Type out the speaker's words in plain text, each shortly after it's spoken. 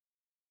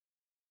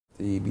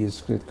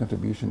AEB's great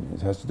contribution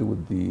has to do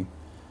with the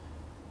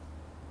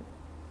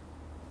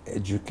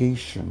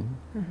education,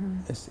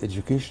 its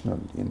educational,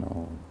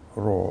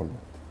 role,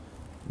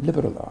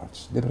 liberal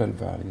arts, liberal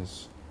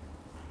values.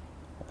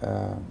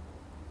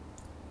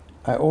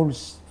 I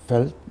always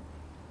felt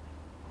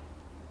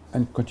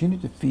and continue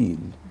to feel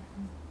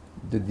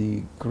that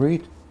the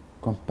great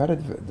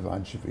comparative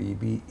advantage of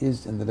AEB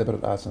is in the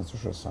liberal arts and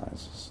social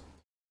sciences.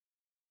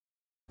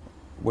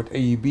 What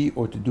AEB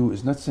ought to do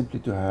is not simply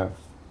to have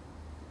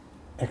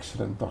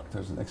excellent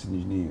doctors and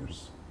excellent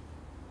engineers.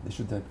 They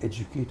should have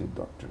educated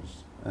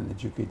doctors and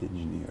educated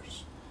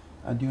engineers.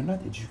 And you're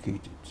not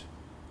educated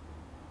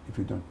if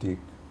you don't take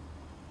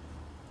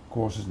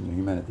courses in the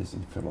humanities,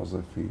 in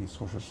philosophy,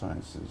 social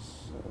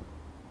sciences,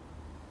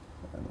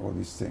 and all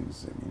these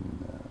things,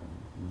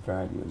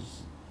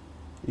 values.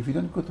 If you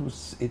don't go through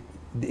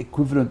the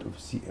equivalent of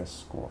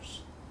CS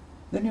course,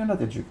 then you're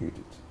not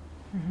educated.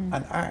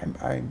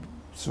 And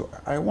so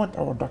I want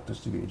our doctors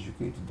to be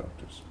educated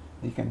doctors.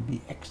 They can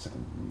be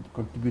excellent and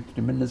contribute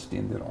tremendously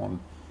in their own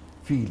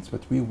fields,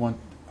 but we want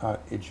our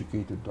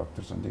educated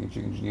doctors and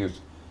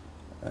engineers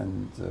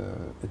and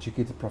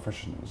educated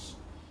professionals.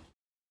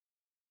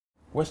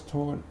 West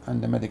Hall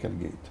and the Medical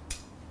Gate.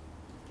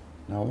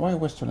 Now, why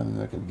West Hall and the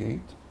Medical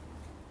Gate?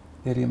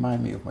 They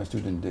remind me of my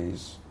student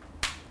days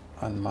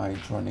and my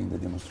joining the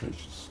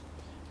demonstrations.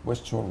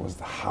 West Hall was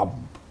the hub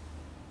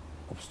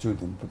of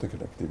student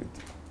political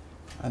activity,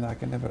 and I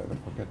can never ever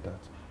forget that.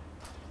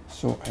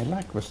 So I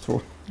like West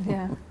Hall.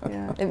 Yeah,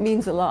 it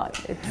means a lot.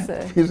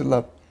 It means a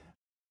lot.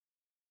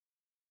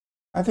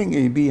 I think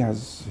AEB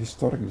has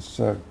historically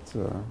served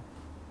a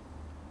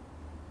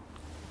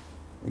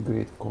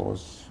great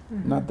cause.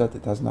 Not that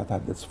it has not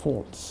had its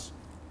faults,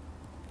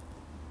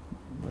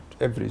 but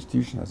every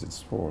institution has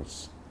its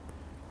faults.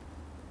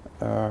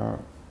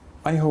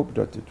 I hope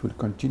that it will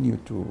continue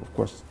to, of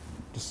course,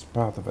 this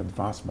path of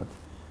advancement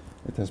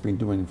it has been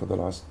doing for the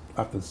last,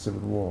 after the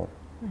Civil War.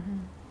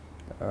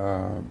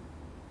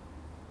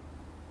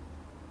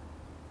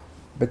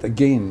 But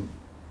again,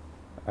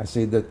 I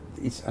say that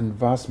its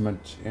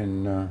advancement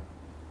in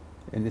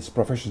its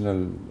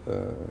professional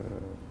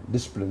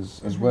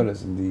disciplines, as well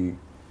as in the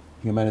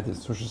humanities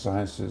and social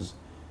sciences,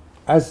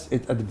 as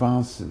it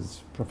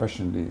advances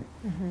professionally,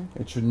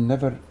 it should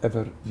never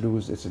ever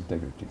lose its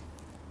integrity.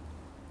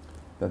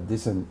 That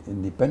this is an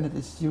independent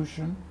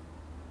institution,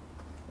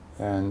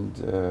 and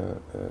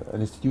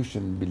an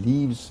institution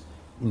believes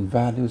in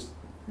values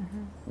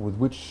with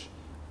which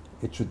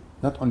it should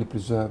not only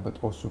preserve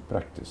but also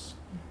practice.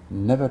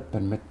 Never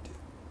permit,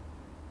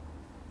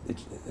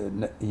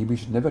 we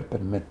should never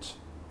permit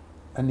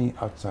any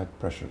outside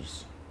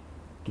pressures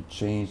to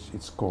change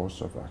its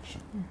course of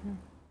action.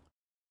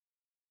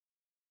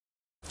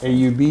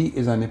 AUB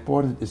is an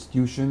important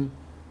institution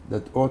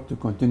that ought to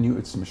continue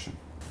its mission.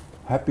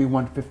 Happy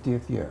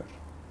 150th year.